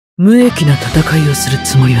無益な戦いをする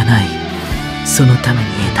つもりはない。そのために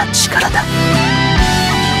得た力だ。ト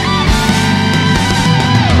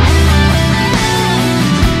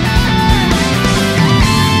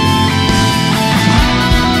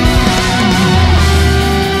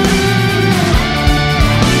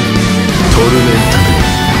ルメンタル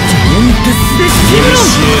ジャイアントスレシ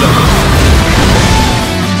ブロン。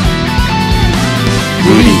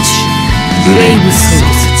ブリーチブレイブソ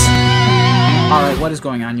ース。Alright, what is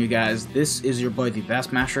going on, you guys? This is your boy the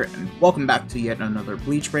Bassmasher, and welcome back to yet another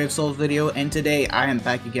Bleach Brave Souls video, and today I am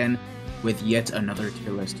back again with yet another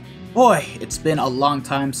tier list. Boy, it's been a long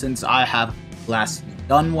time since I have last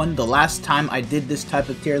done one. The last time I did this type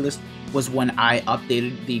of tier list was when I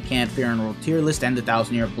updated the Can't Fear and Roll tier list and the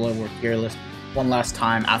 1000 Year Blood War tier list one last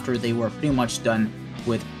time after they were pretty much done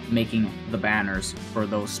with making the banners for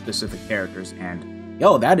those specific characters, and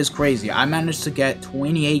yo, that is crazy. I managed to get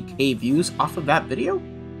 28k views off of that video.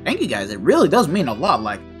 Thank you guys. It really does mean a lot.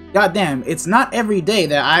 Like, goddamn, it's not every day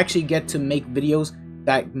that I actually get to make videos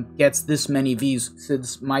that gets this many views,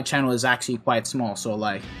 since my channel is actually quite small. So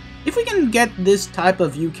like, if we can get this type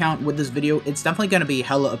of view count with this video, it's definitely going to be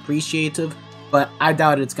hella appreciative, but I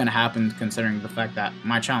doubt it's going to happen considering the fact that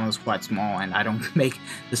my channel is quite small and I don't make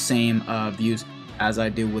the same views as I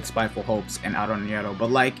do with Spiteful Hopes and Aronnieto. But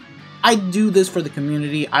like, I do this for the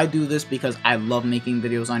community. I do this because I love making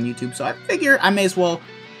videos on YouTube, so I figure I may as well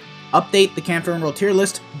update the Can't Fear and Roll tier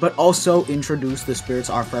list, but also introduce the Spirits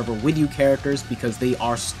Are Forever With You characters, because they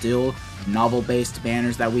are still novel-based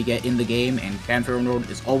banners that we get in the game, and Can't Fear and Roll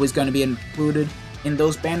is always going to be included in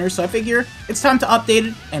those banners, so I figure it's time to update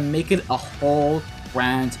it and make it a whole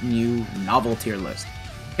brand new novel tier list.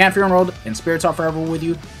 Can't Fear and Roll and Spirits Are Forever With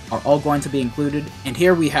You are all going to be included, and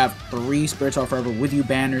here we have 3 Spirits Are Forever With You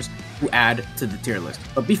banners to add to the tier list.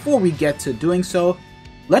 But before we get to doing so,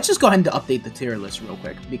 let's just go ahead and update the tier list real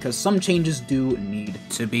quick, because some changes do need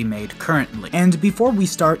to be made currently. And before we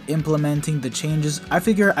start implementing the changes, I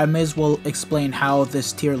figure I may as well explain how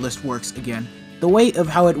this tier list works again. The way of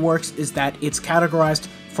how it works is that it's categorized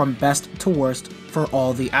from best to worst for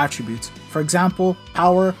all the attributes. For example,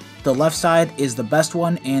 power, the left side is the best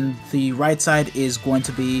one and the right side is going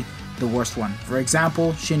to be the worst one. For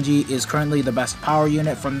example, Shinji is currently the best power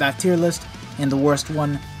unit from that tier list, and the worst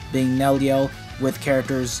one being Neliel, with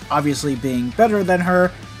characters obviously being better than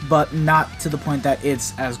her, but not to the point that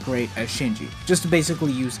it's as great as Shinji. Just to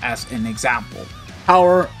basically use as an example.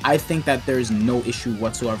 Power, I think that there's no issue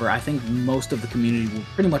whatsoever. I think most of the community will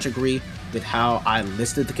pretty much agree with how I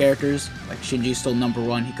listed the characters. Like, Shinji's still number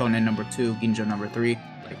 1, Hikone number 2, Ginjo number 3.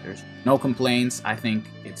 Like, there's no complaints. I think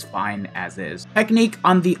it's fine as is. Technique,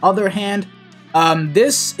 on the other hand,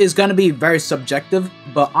 this is gonna be very subjective,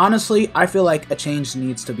 but honestly, I feel like a change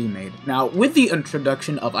needs to be made. Now, with the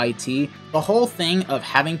introduction of IT, the whole thing of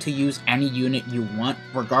having to use any unit you want,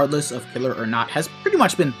 regardless of killer or not, has pretty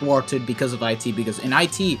much been thwarted because of IT, because in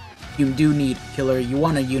IT, you do need killer. You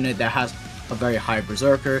want a unit that has a very high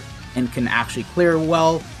berserker and can actually clear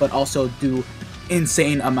well, but also do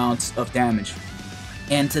insane amounts of damage.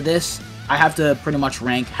 And to this, I have to pretty much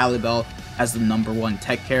rank Halle Bell as the number 1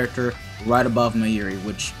 tech character, right above Mayuri,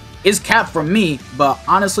 which is capped from me, but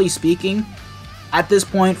honestly speaking, at this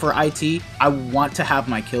point for IT, I want to have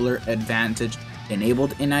my killer advantage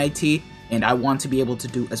enabled in IT, and I want to be able to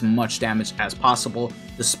do as much damage as possible,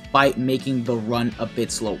 despite making the run a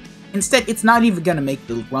bit slow. Instead, it's not even going to make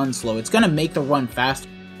the run slow, it's going to make the run fast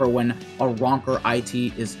for when a Ronker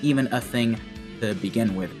IT is even a thing to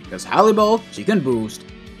begin with, because Halle Bell, she can boost,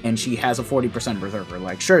 and she has a 40% berserker.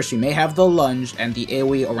 Like, sure, she may have the lunge and the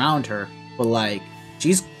AoE around her, but like,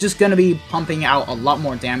 she's just gonna be pumping out a lot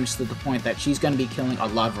more damage to the point that she's gonna be killing a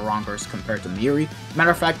lot of Ronkers compared to Mayuri. Matter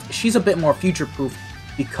of fact, she's a bit more future-proof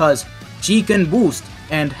because she can boost,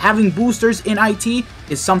 and having boosters in IT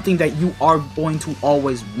is something that you are going to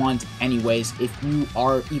always want anyways if you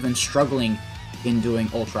are even struggling in doing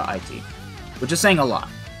Ultra IT, which is saying a lot.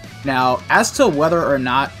 Now, as to whether or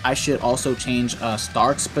not I should also change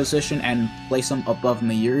Stark's position and place him above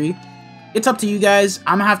Mayuri, it's up to you guys.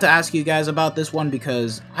 I'm gonna have to ask you guys about this one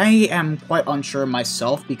because I am quite unsure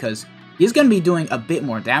myself, because he's gonna be doing a bit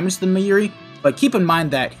more damage than Mayuri, but keep in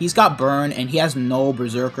mind that he's got burn and he has no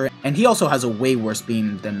berserker, and he also has a way worse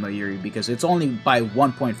beam than Mayuri because it's only by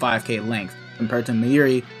 1.5k length, compared to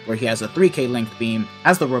Mayuri, where he has a 3k length beam,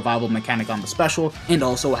 has the revival mechanic on the special, and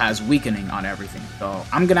also has weakening on everything. So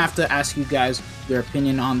I'm gonna have to ask you guys your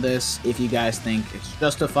opinion on this, if you guys think it's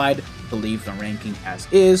justified to leave the ranking as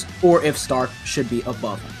is, or if Stark should be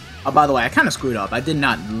above him. By the way, I kind of screwed up. I did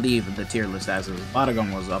not leave the tier list as is.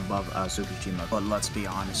 Batagon was above Tsukishima, but let's be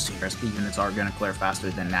honest here. SP units are gonna clear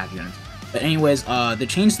faster than NAV units. But anyways, the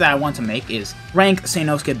change that I want to make is rank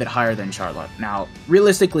Sanosuke a bit higher than Charlotte. Now,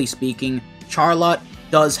 realistically speaking, Charlotte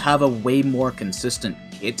does have a way more consistent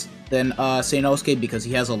hit than Sanosuke because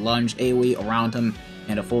he has a lunge AoE around him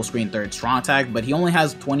and a full screen third strong attack, but he only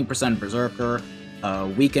has 20% Berserker,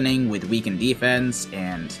 weakening with weakened defense,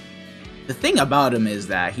 and the thing about him is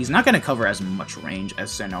that he's not going to cover as much range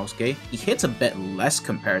as Sanosuke. He hits a bit less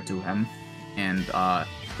compared to him, and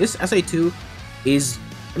this SA2 is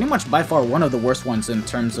pretty much by far one of the worst ones in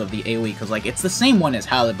terms of the AoE, because like it's the same one as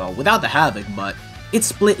Halibel without the Havoc, but it's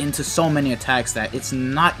split into so many attacks that it's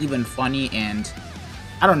not even funny, and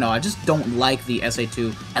I don't know, I just don't like the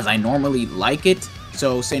SA2 as I normally like it.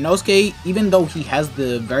 So Sanosuke, even though he has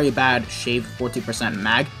the very bad shaved 40%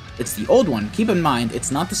 mag, it's the old one. Keep in mind,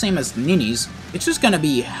 it's not the same as Nini's. It's just going to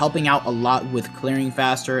be helping out a lot with clearing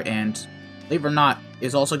faster, and believe it or not,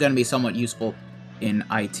 is also going to be somewhat useful in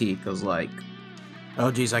IT, because like, oh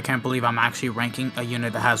geez, I can't believe I'm actually ranking a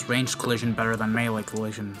unit that has ranged collision better than melee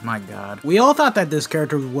collision. My god. We all thought that this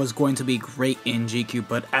character was going to be great in GQ,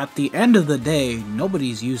 but at the end of the day,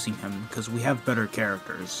 nobody's using him because we have better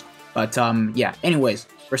characters. But yeah, anyways,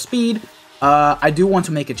 for speed, I do want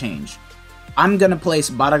to make a change. I'm gonna place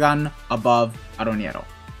Baragan above Aroniero.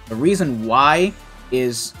 The reason why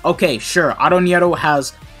is, okay, sure, Aroniero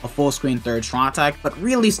has a full screen third strong attack, but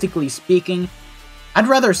realistically speaking, I'd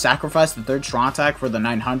rather sacrifice the third strong attack for the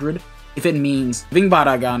 900 if it means giving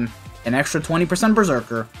Baragan an extra 20%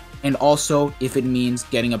 Berserker, and also if it means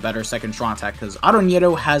getting a better second strong attack, because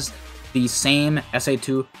Aroniero has the same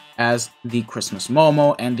SA2 as the Christmas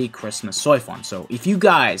Momo and the Christmas Soifon. So if you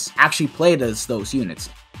guys actually played as those units,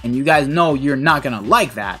 and you guys know you're not gonna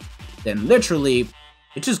like that, then literally,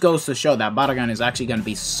 it just goes to show that Baragan is actually gonna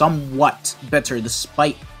be somewhat better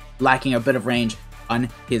despite lacking a bit of range on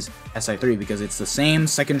his SI3, because it's the same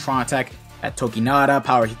second strong attack that Tokinara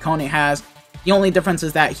Power Hikone has. The only difference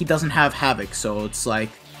is that he doesn't have Havoc, so it's like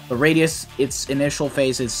the radius, its initial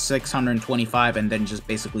phase is 625 and then just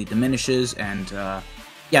basically diminishes, and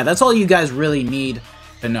yeah, that's all you guys really need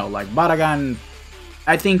to know. Like, Baragan,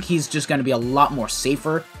 I think he's just going to be a lot more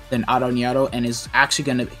safer than Aroniero, and is actually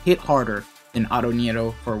going to hit harder than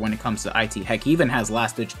Aroniero for when it comes to IT. Heck, he even has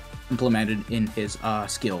Last Ditch implemented in his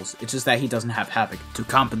skills. It's just that he doesn't have Havoc to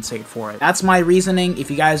compensate for it. That's my reasoning. If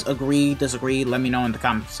you guys agree, disagree, let me know in the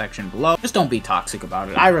comment section below. Just don't be toxic about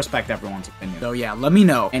it. I respect everyone's opinion. So yeah, let me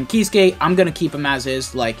know. And Kisuke, I'm gonna keep him as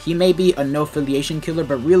is. Like, he may be a no affiliation killer,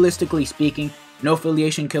 but realistically speaking, no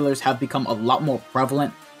affiliation killers have become a lot more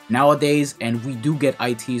prevalent nowadays, and we do get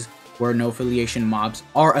ITs where no affiliation mobs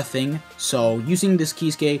are a thing. So using this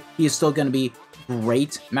Kisuke, he is still gonna be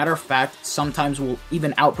great. Matter of fact, sometimes will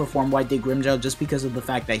even outperform White Day Grimjaw just because of the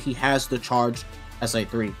fact that he has the charged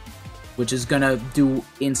SI3, which is gonna do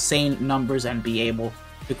insane numbers and be able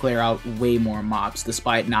to clear out way more mobs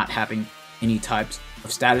despite not having any types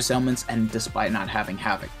of status elements and despite not having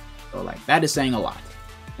Havoc. So like, that is saying a lot.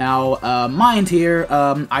 Now, mind here,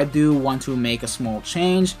 I do want to make a small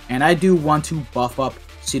change, and I do want to buff up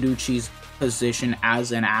Tsuruchi's position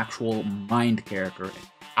as an actual mind character.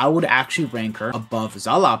 I would actually rank her above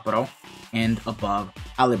Zalapro and above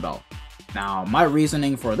Halibel. Now, my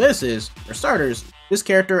reasoning for this is, for starters, this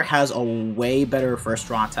character has a way better first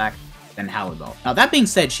strong attack than Halibel. Now, that being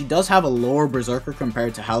said, she does have a lower Berserker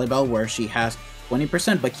compared to Halibel, where she has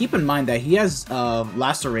 20%, but keep in mind that he has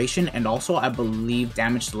Laceration, and also, I believe,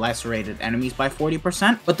 damage to lacerated enemies by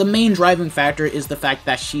 40%. But the main driving factor is the fact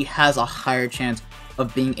that she has a higher chance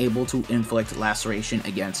of being able to inflict Laceration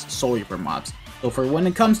against Soul Reaper mobs. So for when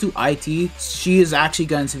it comes to IT, she is actually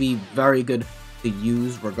going to be very good to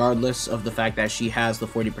use, regardless of the fact that she has the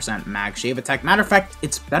 40% mag shave attack. Matter of fact,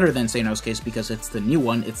 it's better than Sanosuke's because it's the new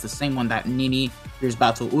one. It's the same one that Nini, Here's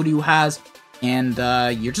Battle Uryu has, and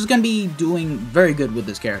you're just going to be doing very good with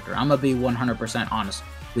this character. I'm going to be 100% honest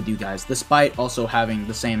with you guys, despite also having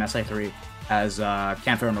the same SI3 as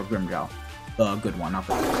Canferno Grimjaw. The good one up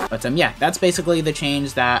there. But yeah, that's basically the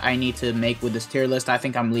change that I need to make with this tier list. I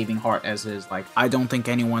think I'm leaving Heart as is. Like, I don't think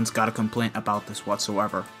anyone's got a complaint about this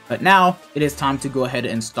whatsoever. But now, it is time to go ahead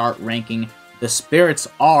and start ranking the Spirits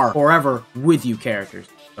Are Forever With You characters.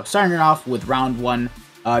 So starting off with round 1,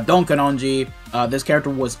 Donkanonji. This character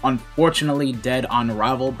was unfortunately dead on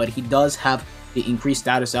arrival, but he does have the increased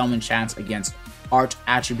status element chance against Arch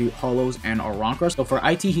Attribute Holos and Orankra. So for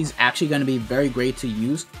IT, he's actually going to be very great to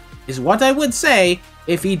use, is what I would say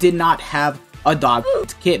if he did not have a dog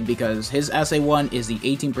kit, because his SA1 is the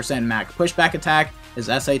 18% mag pushback attack, his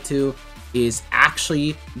SA2 is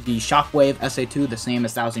actually the Shockwave SA2, the same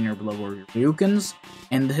as 1000-year Blood Warrior Ryuken's,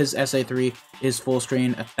 and his SA3 is full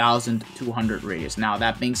screen 1200 radius. Now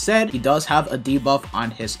that being said, he does have a debuff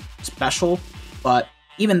on his special, but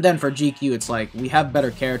even then for GQ, it's like we have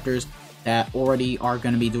better characters that already are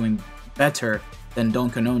going to be doing better than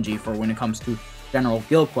Don Kanonji for when it comes to general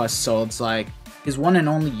guild quests, so it's like his one and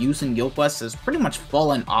only use in guild quests has pretty much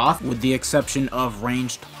fallen off, with the exception of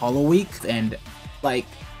ranged Hollow Week, and like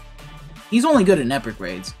he's only good in epic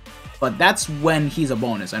raids, but that's when he's a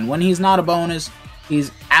bonus, and when he's not a bonus,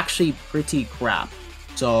 he's actually pretty crap.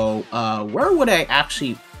 So where would I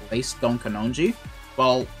actually place Don Kanonji?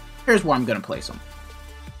 Well, here's where I'm gonna place him.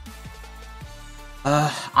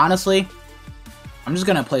 Honestly, I'm just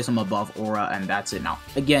gonna place him above Aura, and that's it now.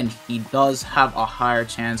 Again, he does have a higher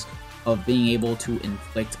chance of being able to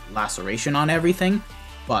inflict laceration on everything,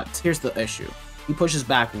 but here's the issue. He pushes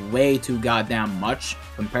back way too goddamn much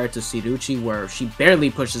compared to Siruchi, where she barely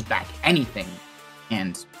pushes back anything.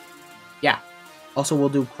 And yeah, also will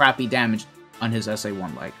do crappy damage on his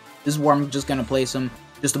SA1 leg. This is where I'm just gonna place him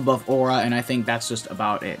just above Aura, and I think that's just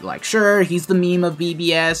about it. Like, sure, he's the meme of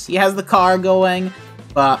BBS, he has the car going,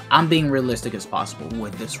 but I'm being realistic as possible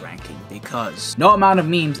with this ranking, because no amount of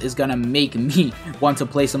memes is gonna make me want to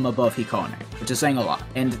place him above Hikone, which is saying a lot.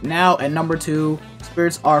 And now at number 2,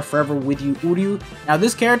 Spirits Are Forever With You Uryu. Now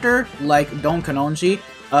this character, like Don Kanonji,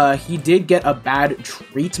 he did get a bad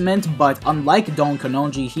treatment, but unlike Don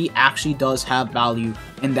Kanonji, he actually does have value,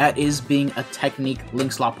 and that is being a technique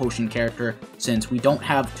link slot potion character, since we don't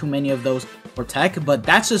have too many of those for tech, but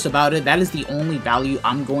that's just about it. That is the only value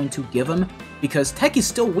I'm going to give him, because tech is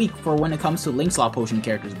still weak for when it comes to link slot potion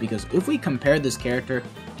characters, because if we compare this character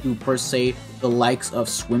to, per se, the likes of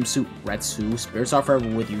Swimsuit Retsu, Spirits Are Forever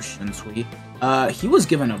With You Shinsui, he was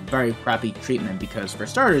given a very crappy treatment, because for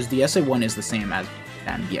starters, the SA1 is the same as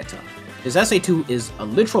Vieta. His SA2 is a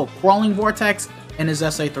literal crawling vortex, and his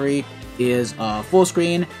SA3 is full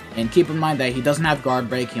screen, and keep in mind that he doesn't have guard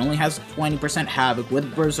break. He only has 20% havoc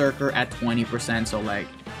with Berserker at 20%, so like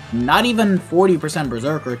not even 40%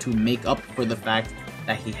 Berserker to make up for the fact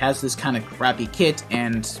that he has this kind of crappy kit,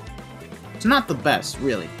 and it's not the best,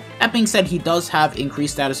 really. That being said, he does have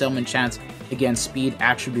increased status ailment chance against speed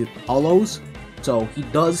attribute hollows, so he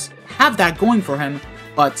does have that going for him,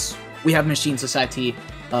 but we have Machine Society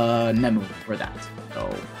Nemu for that,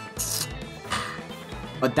 so.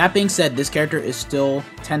 But that being said, this character is still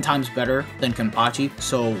 10 times better than Kenpachi,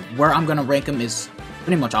 so where I'm gonna rank him is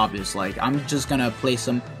pretty much obvious. Like, I'm just gonna place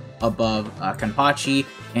him above Kenpachi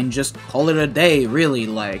and just call it a day, really.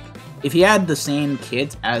 Like, if he had the same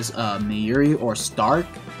kit as Mayuri or Stark,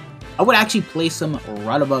 I would actually place him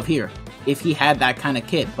right above here if he had that kind of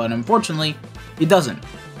kit, but unfortunately, he doesn't.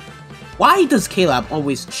 Why does Caleb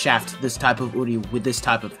always shaft this type of Uryu with this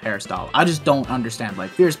type of hairstyle? I just don't understand.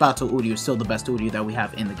 Like, Fierce Battle Uryu is still the best Uryu that we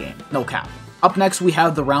have in the game. No cap. Up next, we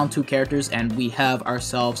have the round 2 characters, and we have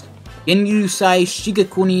ourselves Genyusai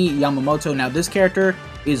Shigekuni Yamamoto. Now, this character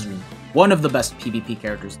is one of the best PvP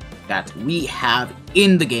characters that we have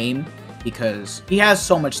in the game, because he has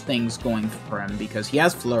so much things going for him, because he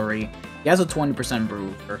has Flurry, he has a 20%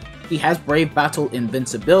 Bruiser, he has Brave Battle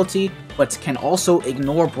Invincibility, but can also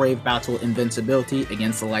ignore Brave Battle Invincibility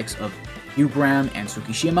against the likes of Ugram and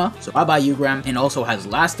Tsukishima, so bye-bye Ugram, and also has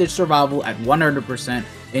Last Ditch Survival at 100%,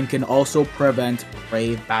 and can also prevent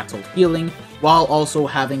Brave Battle Healing, while also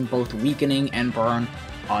having both Weakening and Burn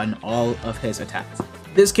on all of his attacks.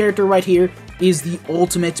 This character right here is the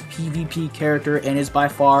ultimate PvP character, and is by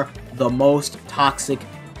far the most toxic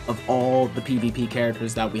of all the PvP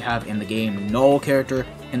characters that we have in the game. No character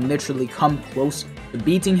can literally come close to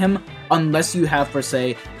beating him, unless you have, per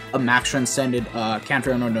se, a max transcended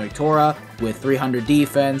Kanto no Noitora with 300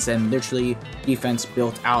 defense, and literally defense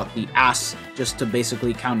built out the ass just to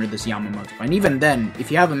basically counter this Yamamoto. And even then,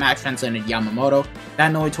 if you have a max transcended Yamamoto,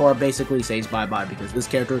 that Noitora basically says bye-bye, because this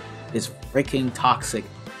character is freaking toxic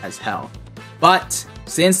as hell. But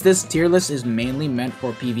since this tier list is mainly meant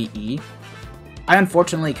for PvE, I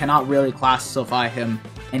unfortunately cannot really classify him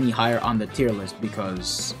any higher on the tier list,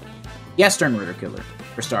 because he has Stern Ritter Killer,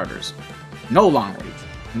 for starters. No long range,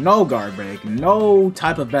 no guard break, no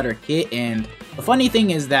type of better kit, and the funny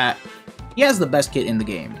thing is that he has the best kit in the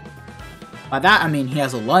game. By that I mean he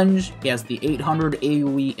has a lunge, he has the 800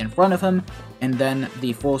 AoE in front of him, and then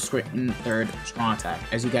the full screen third strong attack,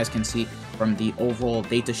 as you guys can see from the overall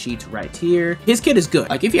data sheet right here. His kit is good.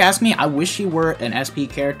 Like, if you ask me, I wish he were an SP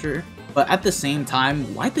character, but at the same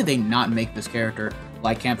time, why did they not make this character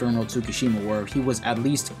like Kanto no Tsukishima, where he was at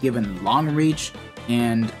least given long reach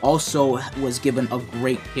and also was given a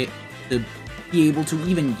great kit to be able to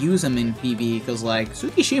even use him in PvE, because like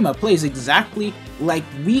Tsukishima plays exactly like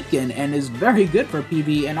Weaken and is very good for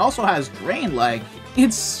PvE and also has Drain. Like,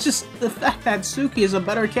 it's just the fact that Tsuki is a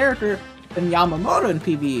better character than Yamamoto in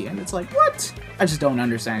PvE, and it's like, what? I just don't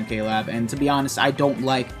understand KLab, and to be honest, I don't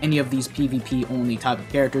like any of these PvP only type of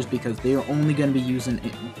characters because they are only going to be using it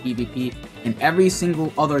in PvP. In every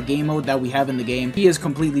single other game mode that we have in the game, he is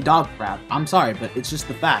completely dog crap. I'm sorry, but it's just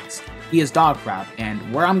the facts. He is dog crap, and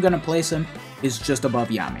where I'm going to place him is just above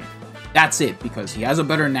Yami. That's it, because he has a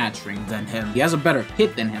better nat string than him, he has a better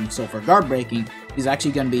hit than him, so for guard breaking, he's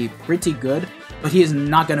actually going to be pretty good, but he is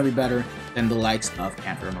not going to be better than the likes of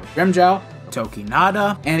Kanto no Grimmjow,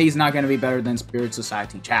 Tokinada, and he's not going to be better than Spirit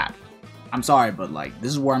Society Chat. I'm sorry, but like,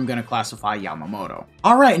 this is where I'm going to classify Yamamoto.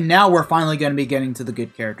 Alright, now we're finally going to be getting to the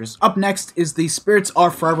good characters. Up next is the Spirits Are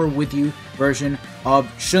Forever With You version of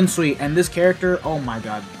Shunsui, and this character, oh my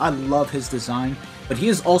god, I love his design, but he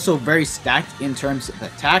is also very stacked in terms of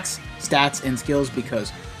attacks, stats, and skills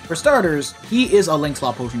because, for starters, he is a Link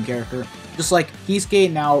Slot Potion character, just like Kisuke.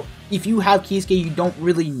 Now, if you have Kisuke, you don't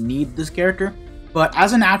really need this character, but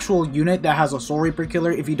as an actual unit that has a Soul Reaper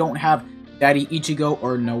killer, if you don't have Daddy Ichigo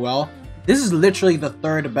or Noel, this is literally the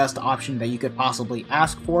third best option that you could possibly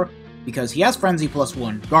ask for, because he has Frenzy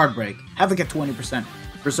 +1, Guard Break, Havoc at 20%,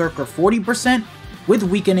 Berserker 40%, with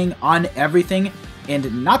weakening on everything,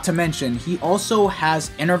 and not to mention, he also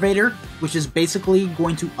has Innervator, which is basically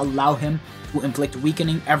going to allow him to inflict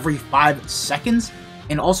weakening every 5 seconds,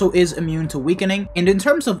 and also is immune to weakening. And in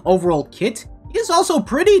terms of overall kit, he is also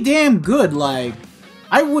pretty damn good. Like,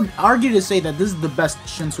 I would argue to say that this is the best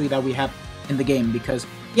Shunsui that we have in the game, because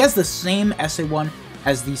he has the same SA1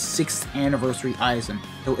 as the 6th anniversary Aizen.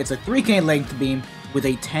 So it's a 3K length beam with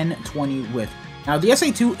a 1020 width. Now the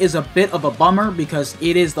SA2 is a bit of a bummer because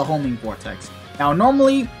it is the homing vortex. Now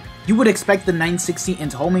normally you would expect the 960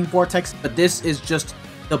 into homing vortex, but this is just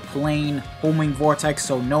the plain homing vortex,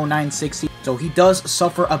 so no 960. So he does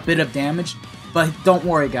suffer a bit of damage, but don't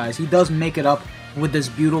worry guys, he does make it up with this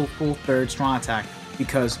beautiful third strong attack,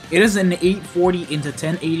 because it is an 840 into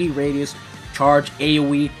 1080 radius charge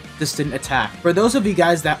AoE distant attack. For those of you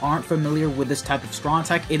guys that aren't familiar with this type of strong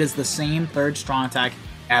attack, it is the same third strong attack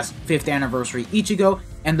as 5th anniversary Ichigo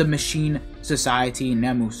and the Machine Society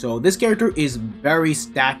Nemu. So this character is very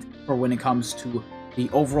stacked for when it comes to the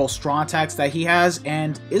overall strong attacks that he has,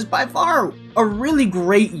 and is by far a really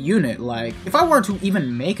great unit. Like, if I were to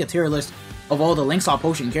even make a tier list of all the Link Slot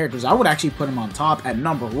Potion characters, I would actually put him on top at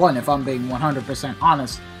number 1 if I'm being 100%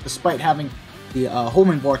 honest, despite having the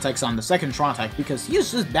homing vortex on the second strong attack, because he's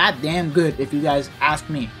just that damn good if you guys ask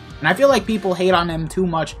me. And I feel like people hate on him too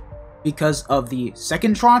much because of the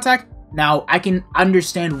second strong attack. Now, I can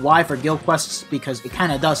understand why for guild quests, because it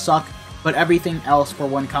kind of does suck, but everything else for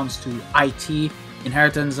when it comes to IT,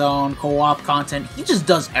 Inheritance Zone, co-op content, he just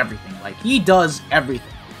does everything. Like, he does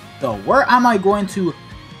everything. So, where am I going to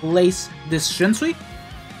place this Shunsui?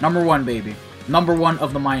 Number 1, baby. Number 1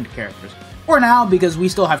 of the mind characters. For now, because we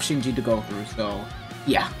still have Shinji to go through, so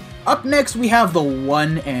yeah. Up next, we have the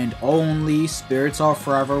one and only Spirits Are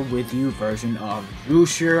Forever With You version of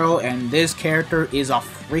Jushiro, and this character is a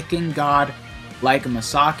freaking god like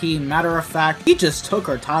Masaki. Matter of fact, he just took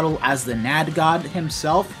her title as the Nad God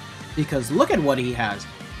himself, because look at what he has.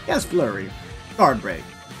 He has Flurry, Guard Break.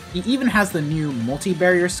 He even has the new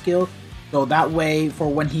Multi-Barrier skill, so that way for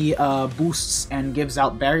when he boosts and gives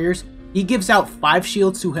out barriers, he gives out 5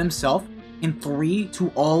 shields to himself and 3 to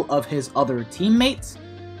all of his other teammates.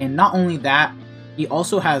 And not only that, he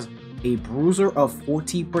also has a bruiser of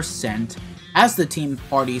 40% as the team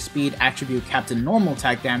party speed attribute Captain Normal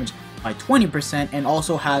attack damage by 20%, and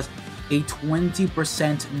also has a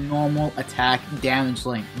 20% normal attack damage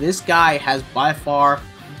link. This guy has by far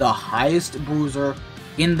the highest bruiser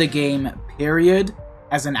in the game, period,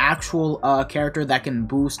 as an actual character that can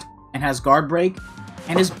boost and has guard break,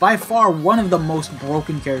 and is by far one of the most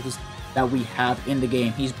broken characters that we have in the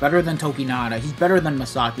game. He's better than Tokinada, he's better than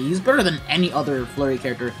Masaki, he's better than any other Flurry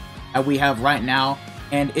character that we have right now,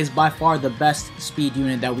 and is by far the best speed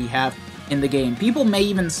unit that we have in the game. People may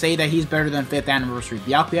even say that he's better than 5th anniversary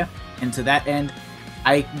Byakuya, and to that end,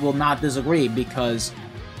 I will not disagree, because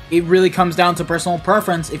it really comes down to personal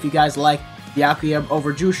preference. If you guys like Byakuya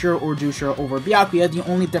over Jushiro or Jushiro over Byakuya, the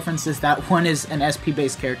only difference is that one is an SP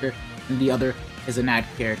based character and the other is an ad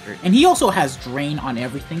character. And he also has Drain on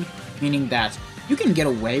everything, meaning that you can get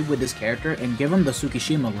away with this character and give him the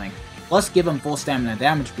Tsukishima link, plus give him full stamina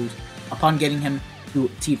damage boost upon getting him to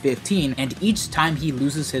T15, and each time he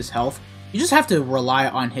loses his health, you just have to rely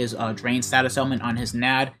on his Drain status element on his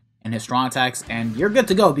NAD and his strong attacks, and you're good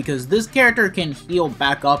to go, because this character can heal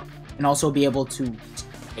back up and also be able to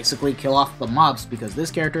basically kill off the mobs because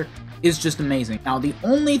this character is just amazing. Now, the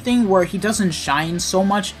only thing where he doesn't shine so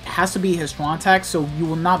much has to be his strong attack, so you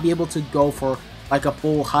will not be able to go for like a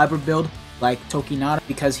full hybrid build like Tokinata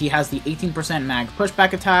because he has the 18% mag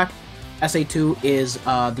pushback attack. SA2 is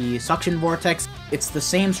the Suction Vortex. It's the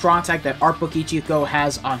same strong attack that Art Book Ichigo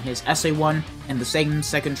has on his SA1 and the same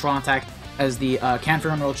second strong attack as the Cancer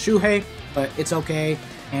Emerald Shuhei, but it's okay,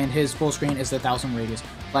 and his full screen is the 1000 radius.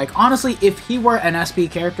 Like, honestly, if he were an SP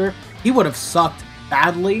character, he would have sucked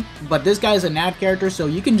badly, but this guy is a NAD character, so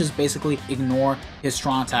you can just basically ignore his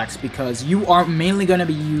strong attacks because you are mainly going to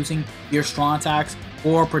be using your strong attacks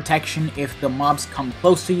for protection if the mobs come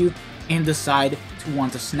close to you and decide to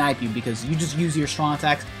want to snipe you, because you just use your strong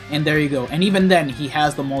attacks and there you go. And even then, he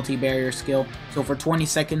has the multi-barrier skill, so for 20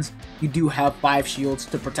 seconds you do have 5 shields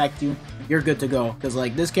to protect you. You're good to go, because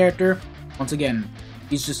like this character, once again,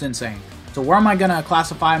 he's just insane. So where am I gonna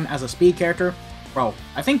classify him as a speed character? Bro,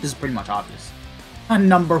 I think this is pretty much obvious.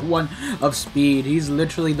 Number 1 of speed. He's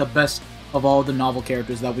literally the best of all the novel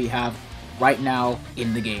characters that we have right now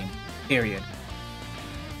in the game, period.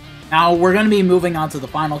 Now we're going to be moving on to the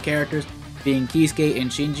final characters, being Kisuke and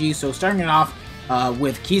Shinji. So starting it off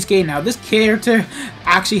with Kisuke. Now this character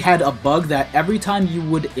actually had a bug that every time you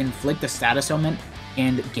would inflict a status ailment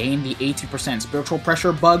and gain the 80% spiritual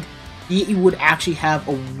pressure bug, he would actually have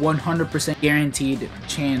a 100% guaranteed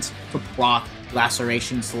chance to proc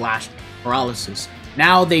laceration / paralysis.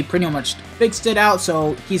 Now they pretty much fixed it out,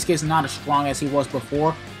 so Kisuke is not as strong as he was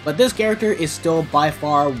before, but this character is still by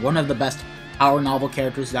far one of the best power novel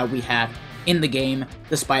characters that we have in the game,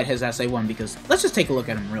 despite his SA1, because let's just take a look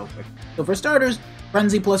at him real quick. So for starters,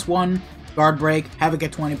 Frenzy +1, Guard Break, Havoc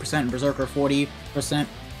at 20%, Berserker 40%,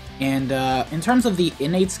 and in terms of the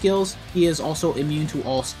innate skills, he is also immune to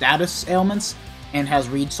all status ailments and has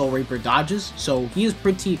Reed Soul Reaper dodges, so he is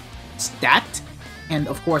pretty stacked, and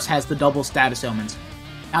of course has the double status ailments.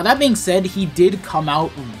 Now that being said, he did come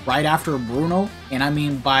out right after Bruno, and I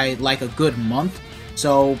mean by like a good month,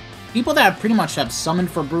 so people that pretty much have summoned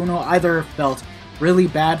for Bruno either felt really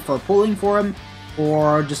bad for pulling for him,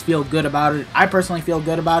 or just feel good about it. I personally feel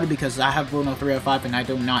good about it because I have Bruno 305 and I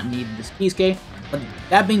do not need this Kisuke. But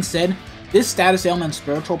that being said, this status ailment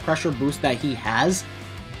spiritual pressure boost that he has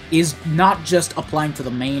is not just applying to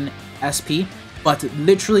the main SP, but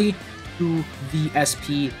literally to the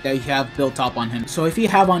SP that you have built up on him. So if you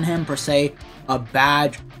have on him per se a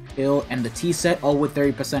badge, kill, and the T set all with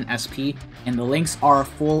 30% SP, and the links are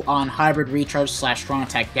full on hybrid recharge / strong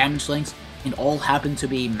attack damage links, and all happen to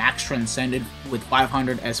be max transcended with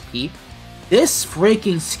 500 SP, this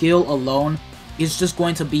freaking skill alone is just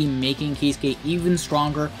going to be making Kisuke even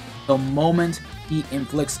stronger the moment he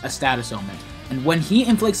inflicts a status ailment. And when he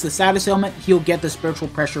inflicts the status ailment, he'll get the spiritual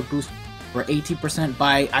pressure boost for 80%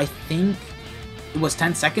 by, I think it was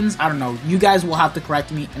 10 seconds? I don't know. You guys will have to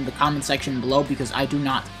correct me in the comment section below because I do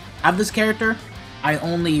not have this character. I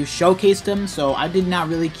only showcased him, so I did not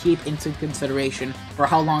really keep into consideration for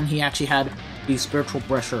how long he actually had the spiritual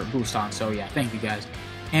pressure boost on. So yeah, thank you guys.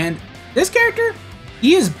 And this character,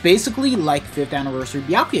 he is basically like 5th anniversary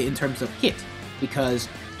Byakuya in terms of hit, because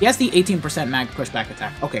he has the 18% mag pushback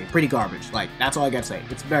attack. Okay, pretty garbage. Like, that's all I gotta say.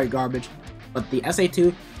 It's very garbage. But the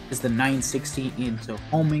SA2 is the 960 into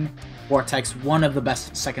homing vortex, one of the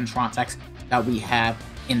best second strong attacks that we have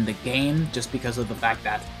in the game, just because of the fact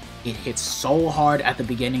that it hits so hard at the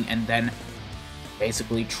beginning and then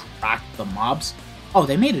basically track the mobs. Oh,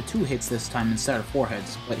 they made it 2 hits this time instead of 4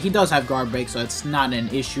 hits, but he does have guard break, so it's not an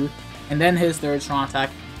issue. And then his third strong attack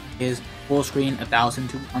is full screen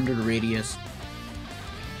 1200 radius.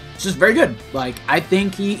 It's just very good. Like, I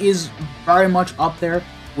think he is very much up there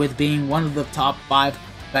with being one of the top 5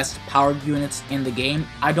 best powered units in the game.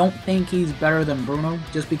 I don't think he's better than Bruno,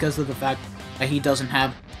 just because of the fact that he doesn't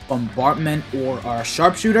have bombardment or a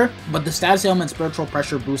sharpshooter, but the status ailment spiritual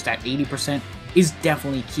pressure boost at 80% is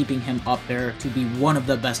definitely keeping him up there to be one of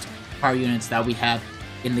the best power units that we have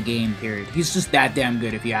in the game, period. He's just that damn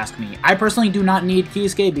good if you ask me. I personally do not need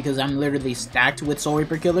Kisuke because I'm literally stacked with Soul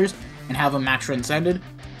Reaper killers and have him max transcended,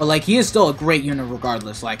 but like, he is still a great unit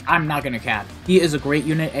regardless. Like, I'm not gonna cap. He is a great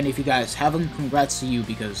unit, and if you guys have him, congrats to you,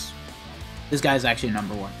 because this guy's actually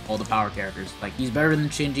number 1, all the power characters. Like, he's better than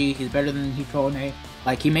Shinji, he's better than Hikone.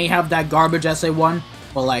 Like, he may have that garbage SA1,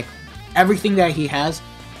 but like, everything that he has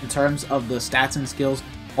in terms of the stats and skills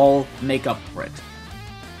all make up for it.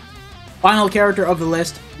 Final character of the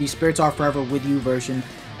list, the Spirits Are Forever With You version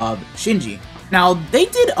of Shinji. Now, they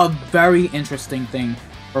did a very interesting thing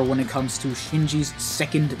for when it comes to Shinji's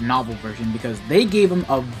second novel version, because they gave him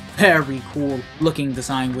a very cool looking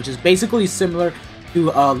design, which is basically similar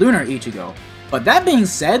to Lunar Ichigo. But that being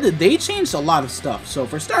said, they changed a lot of stuff. So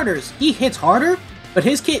for starters, he hits harder, but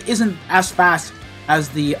his kit isn't as fast as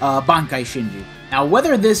the Bankai Shinji. Now,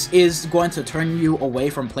 whether this is going to turn you away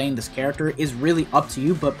from playing this character is really up to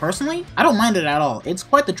you, but personally, I don't mind it at all. It's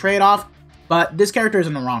quite the trade-off, but this character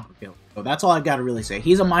isn't a Ronker killer. So that's all I've got to really say.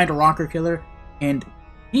 He's a Mind Ronker killer, and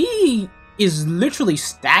he is literally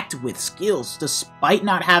stacked with skills, despite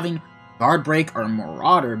not having Guard Break or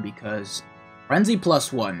Marauder, because Frenzy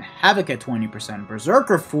 +1, Havoc at 20%,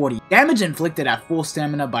 Berserker 40, damage inflicted at full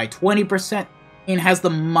stamina by 20%, and has the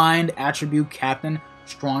Mind attribute Captain,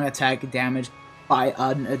 strong attack damage by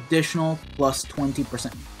an additional plus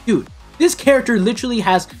 20%. Dude, this character literally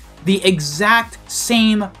has the exact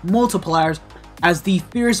same multipliers as the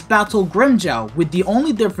Fierce Battle Grimmjow, with the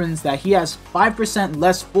only difference that he has 5%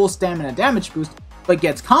 less full stamina damage boost, but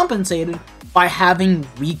gets compensated by having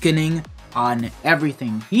weakening on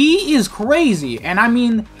everything. He is crazy, and I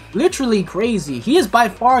mean literally crazy. He is by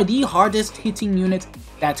far the hardest hitting unit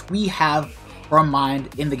that we have from Mind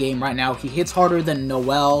in the game right now. He hits harder than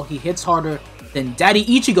Noelle, he hits harder than Daddy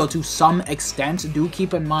Ichigo to some extent. Do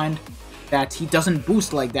keep in mind that he doesn't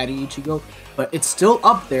boost like Daddy Ichigo, but it's still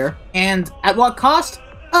up there. And at what cost?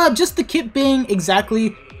 Just the kit being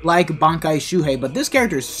exactly like Bankai Shuhei, but this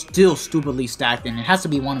character is still stupidly stacked, and it has to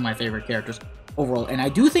be one of my favorite characters overall. And I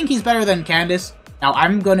do think he's better than Candace. Now,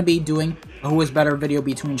 I'm going to be doing a Who is Better video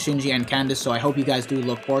between Shinji and Candace, so I hope you guys do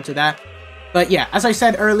look forward to that. But yeah, as I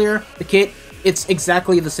said earlier, the kit, it's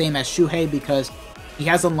exactly the same as Shuhei because he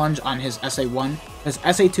has a lunge on his SA1. His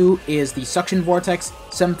SA2 is the Suction Vortex,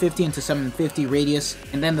 750 into 750 radius,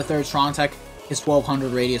 and then the third strong attack is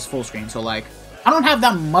 1200 radius full screen. So like, I don't have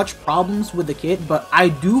that much problems with the kit, but I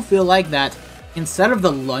do feel like that instead of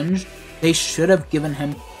the lunge, they should have given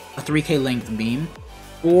him a 3k length beam,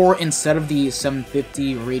 or instead of the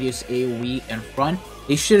 750 radius AoE in front,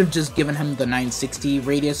 they should have just given him the 960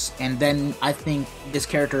 radius, and then I think this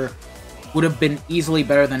character would have been easily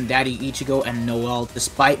better than Daddy Ichigo and Noelle,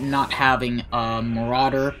 despite not having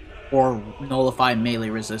Marauder or Nullify melee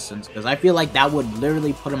resistance, because I feel like that would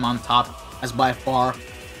literally put him on top as by far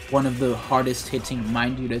one of the hardest hitting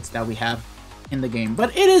Mind units that we have in the game.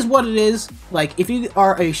 But it is what it is. Like, if you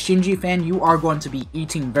are a Shinji fan, you are going to be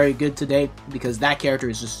eating very good today, because that character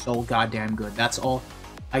is just so goddamn good. That's all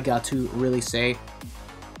I got to really say.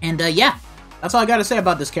 And yeah, that's all I gotta say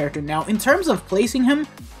about this character. Now, in terms of placing him,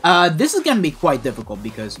 this is gonna be quite difficult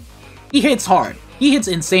because he hits hard. He hits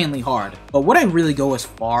insanely hard. But would I really go as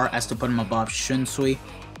far as to put him above Shunsui,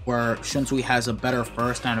 where Shunsui has a better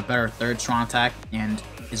first and a better third strong attack and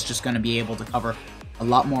is just gonna be able to cover a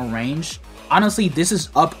lot more range? Honestly, this is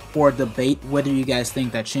up for debate whether you guys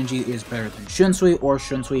think that Shinji is better than Shunsui or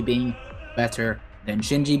Shunsui being better than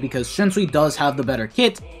Shinji, because Shunsui does have the better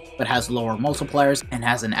kit, but has lower multipliers and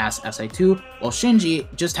has an ass SA2, while Shinji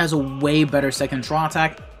just has a way better second strong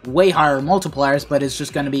attack, way higher multipliers, but is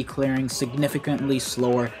just going to be clearing significantly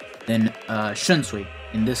slower than Shunsui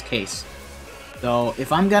in this case. So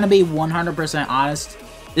if I'm going to be 100% honest,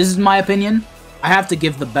 this is my opinion, I have to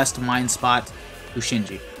give the best Mind spot to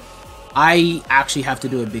Shinji. I actually have to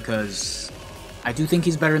do it because I do think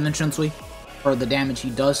he's better than Shunsui for the damage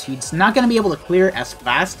he does. He's not going to be able to clear as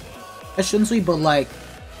fast as Shunsui, but like,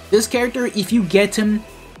 this character, if you get him,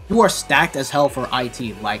 you are stacked as hell for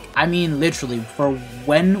IT. Like, I mean literally, for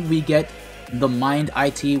when we get the Mind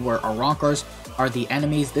IT where Arankars are the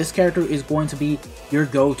enemies, this character is going to be your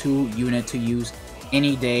go-to unit to use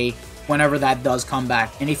any day whenever that does come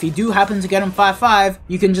back. And if you do happen to get him 5-5,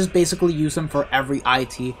 you can just basically use him for every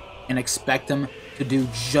IT and expect him to do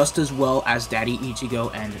just as well as Daddy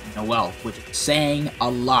Ichigo and Noelle, which is saying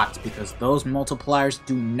a lot because those multipliers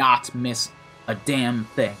do not miss a damn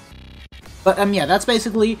thing. But yeah, that's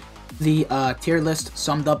basically the tier list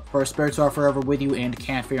summed up for Spirits Are Forever With You and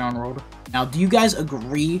Can't Fear on Road. Now, do you guys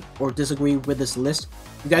agree or disagree with this list?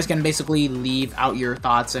 You guys can basically leave out your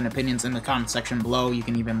thoughts and opinions in the comment section below. You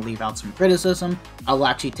can even leave out some criticism. I'll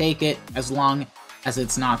actually take it as long as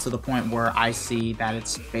it's not to the point where I see that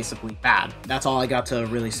it's basically bad. That's all I got to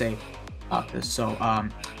really say about this. So,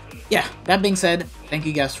 yeah, that being said, thank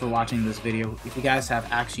you guys for watching this video. If you guys have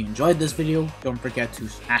actually enjoyed this video, don't forget to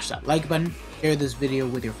smash that like button, share this video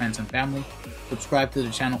with your friends and family, subscribe to the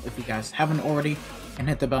channel if you guys haven't already, and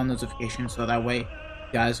hit the bell notification so that way you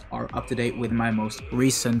guys are up to date with my most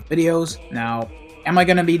recent videos. Now, am I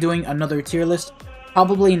going to be doing another tier list?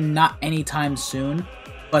 Probably not anytime soon,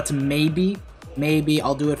 but maybe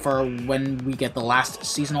I'll do it for when we get the last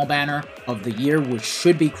seasonal banner of the year, which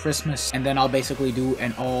should be Christmas, and then I'll basically do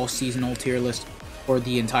an all seasonal tier list for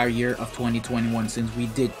the entire year of 2021, since we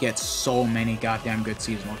did get so many goddamn good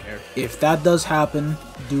seasonal characters. If that does happen,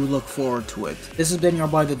 do look forward to it. This has been your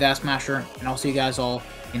boy the Dash Smasher, and I'll see you guys all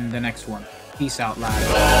in the next one. Peace out,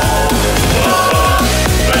 lads.